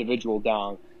and the individual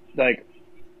down. Like,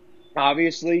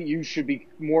 obviously, you should be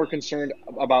more concerned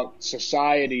about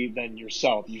society than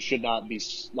yourself. You should not be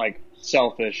like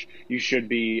selfish. You should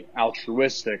be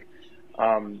altruistic.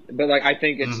 But like, I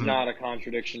think it's not a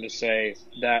contradiction to say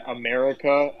that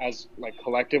America as like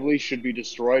collectively should be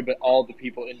destroyed, but all the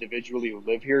people individually who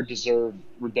live here deserve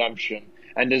redemption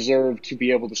and deserve to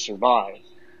be able to survive.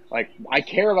 Like, I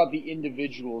care about the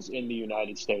individuals in the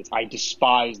United States. I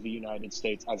despise the United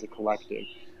States as a collective.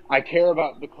 I care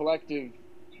about the collective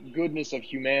goodness of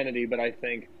humanity, but I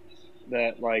think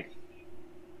that like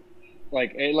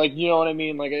you know what I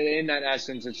mean? Like, in that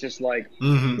essence, it's just like,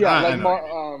 I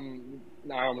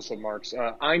almost said Marx.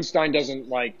 Einstein doesn't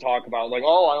like talk about like,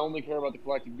 oh, I only care about the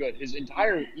collective good. His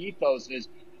entire ethos is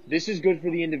this is good for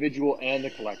the individual and the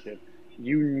collective.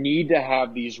 You need to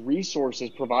have these resources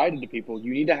provided to people.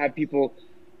 You need to have people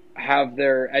have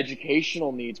their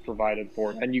educational needs provided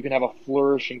for, and you can have a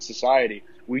flourishing society.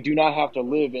 We do not have to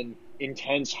live in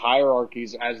intense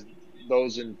hierarchies as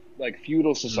those in like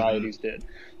feudal societies did.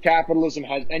 Capitalism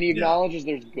has, and he acknowledges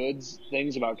there's good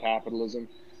things about capitalism,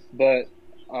 but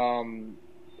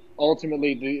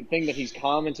ultimately the thing that he's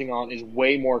commenting on is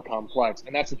way more complex,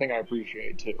 and that's the thing I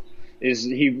appreciate too. Is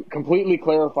he completely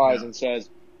clarifies and says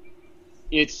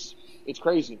it's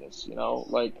craziness, you know,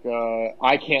 like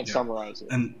I can't summarize it.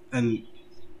 And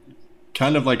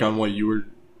kind of like on what you were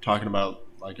talking about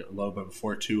like a little bit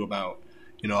before too, about,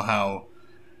 you know, how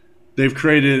they've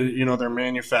created, you know, their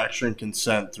manufacturing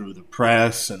consent through the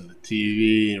press and the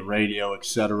TV and radio,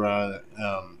 etc.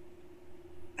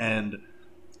 And,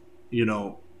 you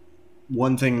know,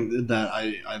 one thing that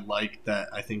I like that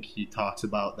I think he talks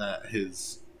about that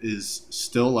is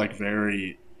still like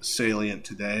very salient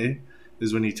today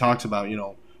is when he talks about, you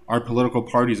know, our political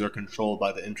parties are controlled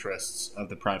by the interests of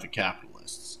the private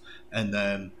capitalists. And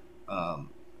then,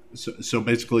 so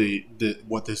basically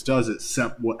what this does,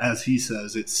 as he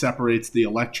says, it separates the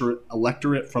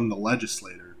electorate from the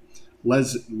legislature. Yeah.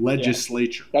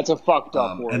 That's a fucked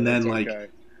up word. And then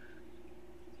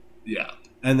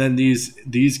and then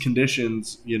these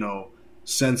conditions, you know,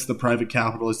 since the private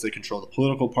capitalists, they control the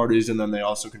political parties, and then they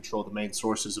also control the main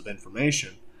sources of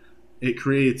information. It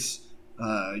creates,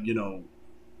 you know,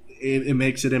 it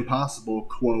makes it impossible,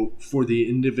 quote, for the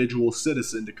individual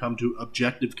citizen to come to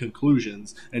objective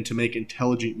conclusions and to make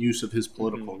intelligent use of his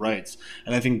political rights.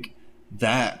 And I think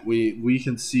that we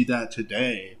can see that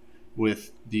today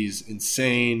with these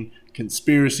insane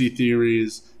conspiracy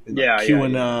theories and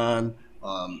QAnon.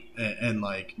 And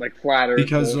like flat Earth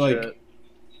because bullshit.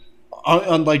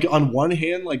 on one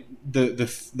hand, like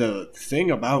the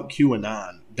thing about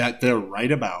QAnon that they're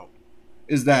right about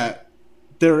is that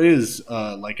there is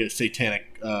like a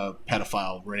satanic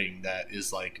pedophile ring that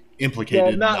is like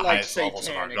implicated in the highest levels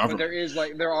of our government.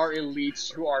 But there are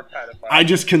elites who are pedophiles. I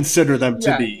just consider them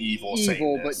to be evil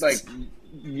Satanists. But like,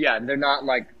 yeah, they're not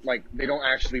like they don't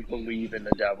actually believe in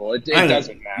the devil. It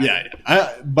doesn't matter.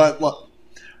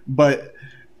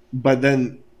 But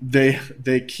then they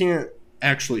can't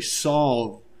actually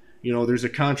solve, you know, there's a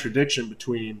contradiction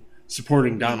between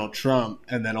supporting Donald Trump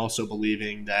and then also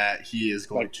believing that he is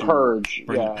going to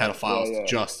bring pedophiles to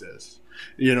justice.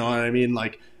 You know what I mean?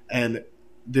 Like, and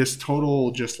this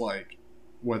total, just like,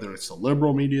 whether it's the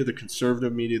liberal media, the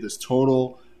conservative media, this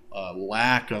total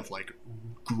lack of like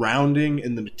grounding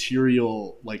in the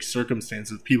material like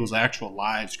circumstances of people's actual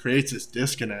lives creates this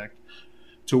disconnect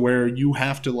to where you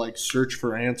have to like search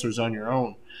for answers on your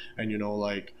own. And, you know,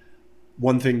 like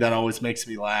one thing that always makes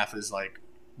me laugh is like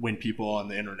when people on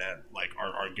the internet like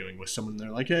are arguing with someone,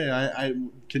 they're like, hey, I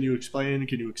can you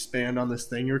expand on this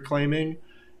thing you're claiming?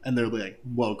 And they're like,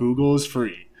 well, Google is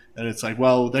free. And it's like,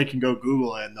 well, they can go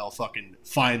Google it and they'll fucking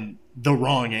find the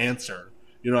wrong answer.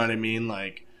 You know what I mean?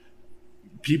 Like,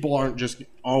 people aren't just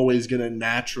always going to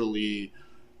naturally,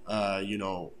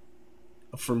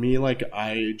 for me, like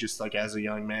I just like as a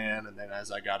young man, and then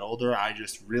as I got older, I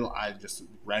just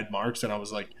read Marx, and I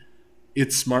was like,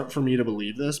 it's smart for me to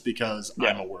believe this because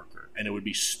I'm a worker, and it would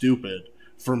be stupid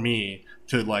for me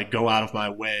to like go out of my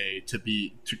way to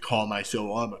call myself,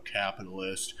 oh, I'm a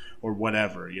capitalist or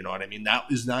whatever. You know what I mean? That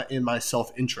is not in my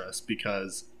self-interest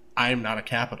because I'm not a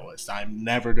capitalist. I'm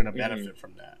never going to benefit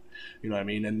from that. You know what I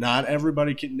mean? And not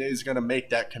everybody is going to make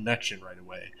that connection right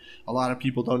away. A lot of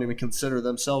people don't even consider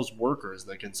themselves workers.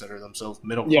 They consider themselves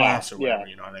middle class or whatever.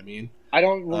 You know what I mean? I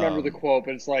don't remember the quote,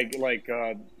 but it's like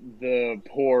the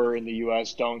poor in the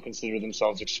U.S. don't consider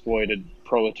themselves exploited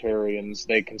proletarians.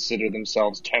 They consider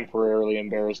themselves temporarily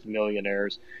embarrassed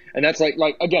millionaires. And that's like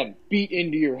again, beat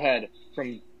into your head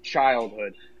from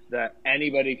childhood that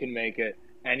anybody can make it.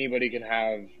 Anybody can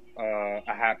have a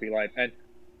happy life. And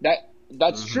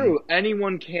that's true.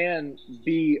 Anyone can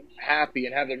be happy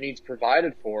and have their needs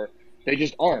provided for. They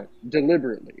just aren't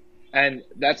deliberately. And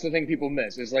that's the thing people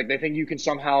miss is like they think you can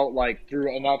somehow like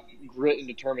through enough grit and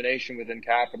determination within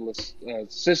capitalist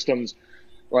systems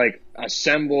like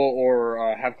assemble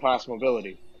or have class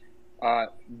mobility.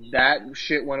 That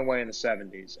shit went away in the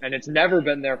 70s, and it's never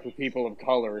been there for people of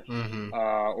color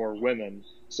or women.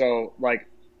 So like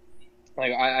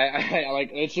I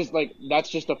like it's just like that's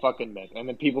just a fucking myth, and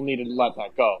then people need to let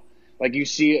that go. Like you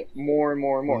see it more and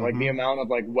more and more. Like the amount of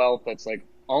like wealth that's like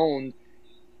owned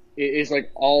is like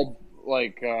all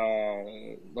like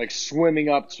swimming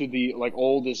up to the like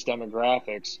oldest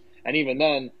demographics, and even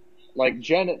then, like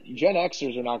Gen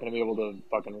Xers are not going to be able to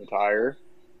fucking retire.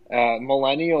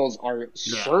 Millennials are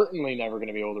certainly never going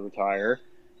to be able to retire.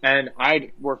 And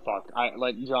we're fucked.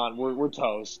 John, we're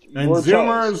toast. And we're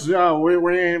Zoomers,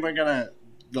 we ain't even gonna.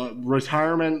 The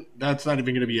retirement, that's not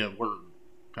even gonna be a word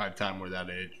by the time we're that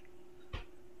age.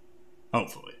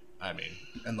 Hopefully, I mean,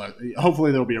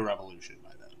 hopefully there'll be a revolution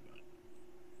by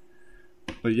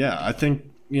then. But yeah, I think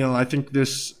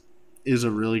this is a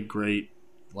really great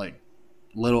like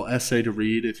little essay to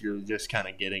read if you're just kind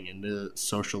of getting into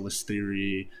socialist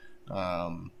theory,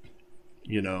 and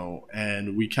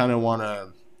we kind of want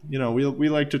to. We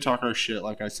like to talk our shit,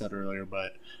 like I said earlier,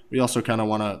 but we also kind of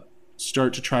want to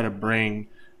start to try to bring,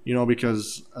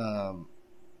 because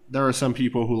there are some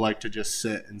people who like to just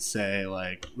sit and say,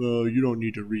 like, oh, you don't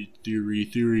need to read theory.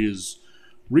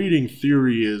 Reading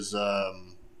theory is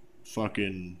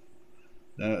fucking,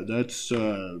 that's,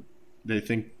 they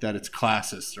think that it's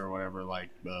classist or whatever, like,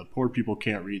 poor people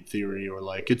can't read theory or,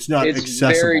 like, it's not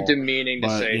accessible. It's very demeaning to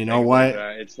say you know what? Like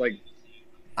that. It's like...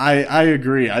 I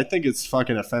agree. I think it's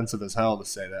fucking offensive as hell to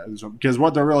say that because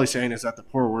what they're really saying is that the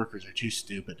poor workers are too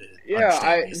stupid to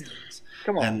understand these things.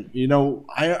 Come on. And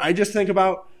I just think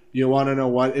about, you want to know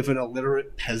what, if an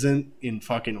illiterate peasant in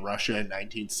fucking Russia in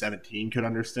 1917 could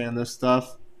understand this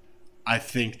stuff, I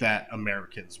think that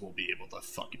Americans will be able to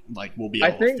fucking to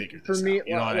figure this out. You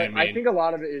know what I mean? I think a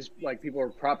lot of it is like people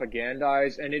are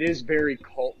propagandized, and it is very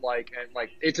cult-like, and like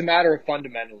it's a matter of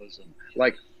fundamentalism.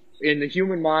 Like in the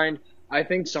human mind, I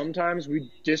think sometimes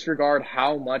we disregard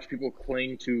how much people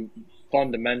cling to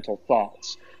fundamental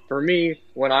thoughts. For me,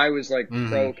 when I was like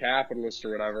pro-capitalist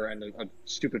or whatever, and a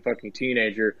stupid fucking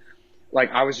teenager,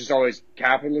 like I was just always,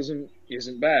 capitalism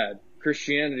isn't bad,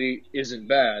 Christianity isn't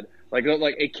bad. Like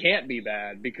it can't be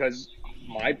bad because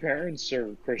my parents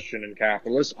are Christian and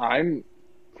capitalist. I'm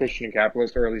Christian and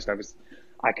capitalist, or at least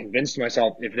I convinced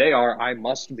myself if they are, I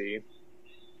must be.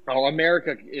 Oh,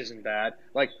 America isn't bad.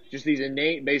 Like, just these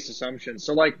innate base assumptions.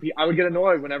 So, like, I would get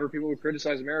annoyed whenever people would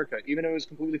criticize America, even if it was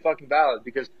completely fucking valid,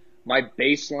 because my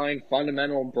baseline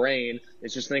fundamental brain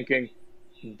is just thinking,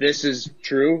 this is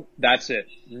true, that's it.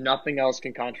 Nothing else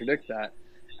can contradict that.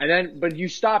 And then, but you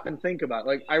stop and think about it.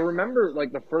 Like, I remember,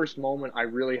 like, the first moment I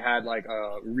really had, like,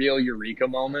 a real eureka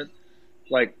moment,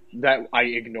 like, that I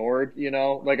ignored,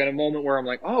 like in a moment where I'm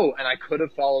like, oh, and I could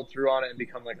have followed through on it and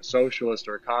become like a socialist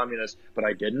or a communist, but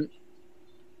I didn't.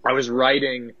 I was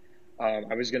writing,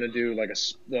 I was going to do like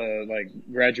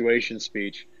a graduation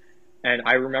speech, and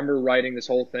I remember writing this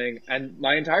whole thing, and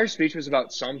my entire speech was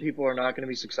about some people are not going to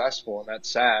be successful, and that's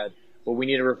sad, but we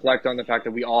need to reflect on the fact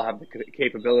that we all have the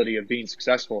capability of being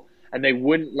successful, and they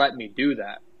wouldn't let me do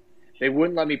that. They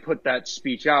wouldn't let me put that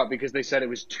speech out because they said it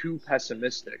was too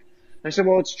pessimistic. I said,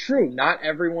 well, it's true. Not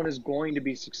everyone is going to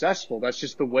be successful. That's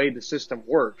just the way the system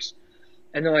works.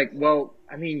 And they're like, well,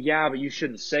 I mean, yeah, but you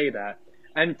shouldn't say that.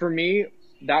 And for me,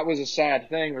 that was a sad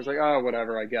thing. It was like, oh,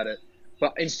 whatever, I get it.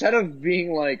 But instead of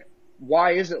being like,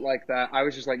 why is it like that? I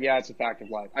was just like, yeah, it's a fact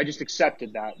of life. I just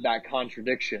accepted that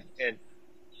contradiction. And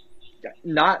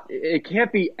it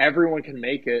can't be everyone can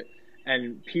make it,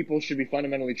 and people should be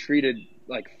fundamentally treated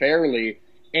like fairly,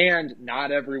 and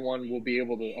not everyone will be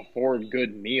able to afford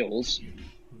good meals.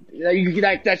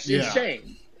 That's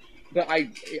insane. But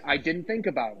I didn't think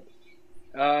about it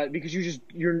because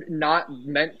you're not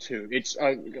meant to. It's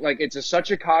it's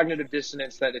such a cognitive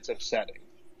dissonance that it's upsetting.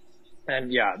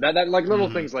 And yeah, that like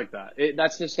little things like that.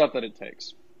 That's the stuff that it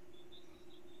takes.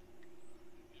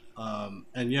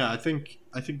 And yeah, I think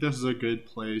this is a good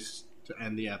place to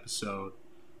end the episode.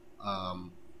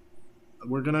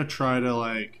 We're gonna try to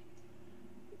like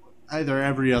either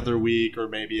every other week or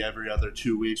maybe every other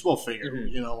 2 weeks. We'll figure. Mm-hmm.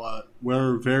 You know what?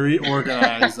 We're very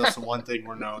organized. That's the one thing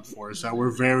we're known for. Is that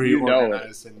we're very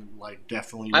organized and like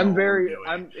definitely. I'm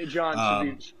John. To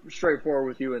be straightforward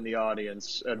with you and the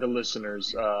audience, the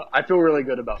listeners, I feel really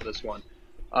good about this one.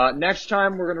 Next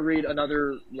time we're gonna read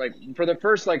another for the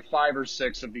first 5 or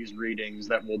 6 of these readings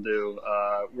that we'll do.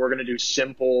 We're gonna do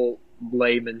simple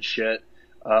layman shit,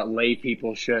 lay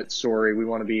people shit. Sorry, we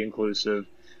want to be inclusive.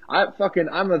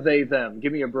 I'm a they them.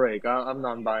 Give me a break. I'm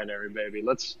non-binary, baby.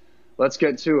 Let's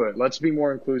get to it. Let's be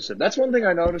more inclusive. That's one thing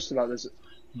I noticed about this.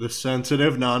 The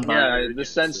sensitive non-binary. Yeah, the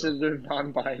sensitive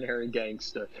non-binary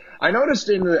gangster. I noticed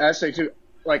in the essay too,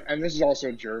 and this is also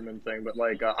a German thing, but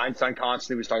Einstein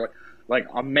constantly was talking like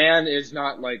a man is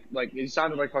not like he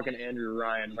sounded like fucking Andrew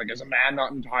Ryan. Like, is a man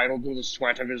not entitled to the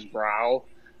sweat of his brow?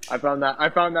 I found that I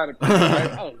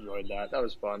enjoyed that. That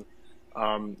was fun.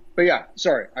 But yeah,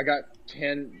 sorry, I got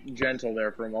tangential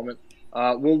there for a moment.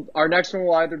 Our next one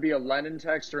will either be a Lenin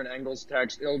text or an Engels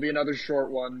text. It'll be another short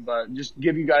one, but just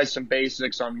give you guys some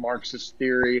basics on Marxist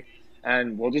theory,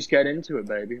 and we'll just get into it,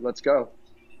 baby. Let's go.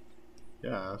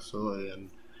 Yeah, absolutely. And,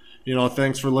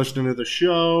 thanks for listening to the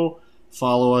show.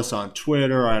 Follow us on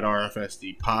Twitter at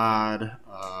RFSDpod.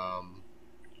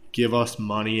 Give us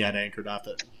money at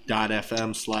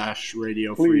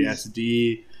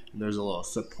anchor.fm/radiofreesd. And there's a little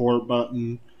support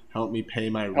button. Help me pay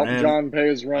my rent. Help John pay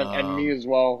his rent, and me as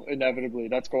well, inevitably.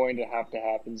 That's going to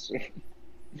happen soon.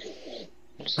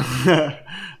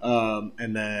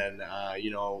 And then,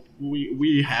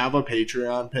 we have a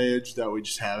Patreon page that we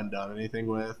just haven't done anything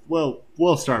with. We'll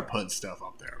start putting stuff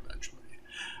up there eventually.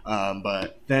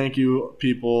 But thank you,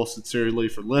 people, sincerely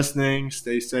for listening.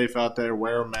 Stay safe out there.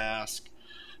 Wear a mask.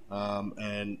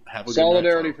 And have a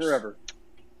Solidarity good night, folks. forever.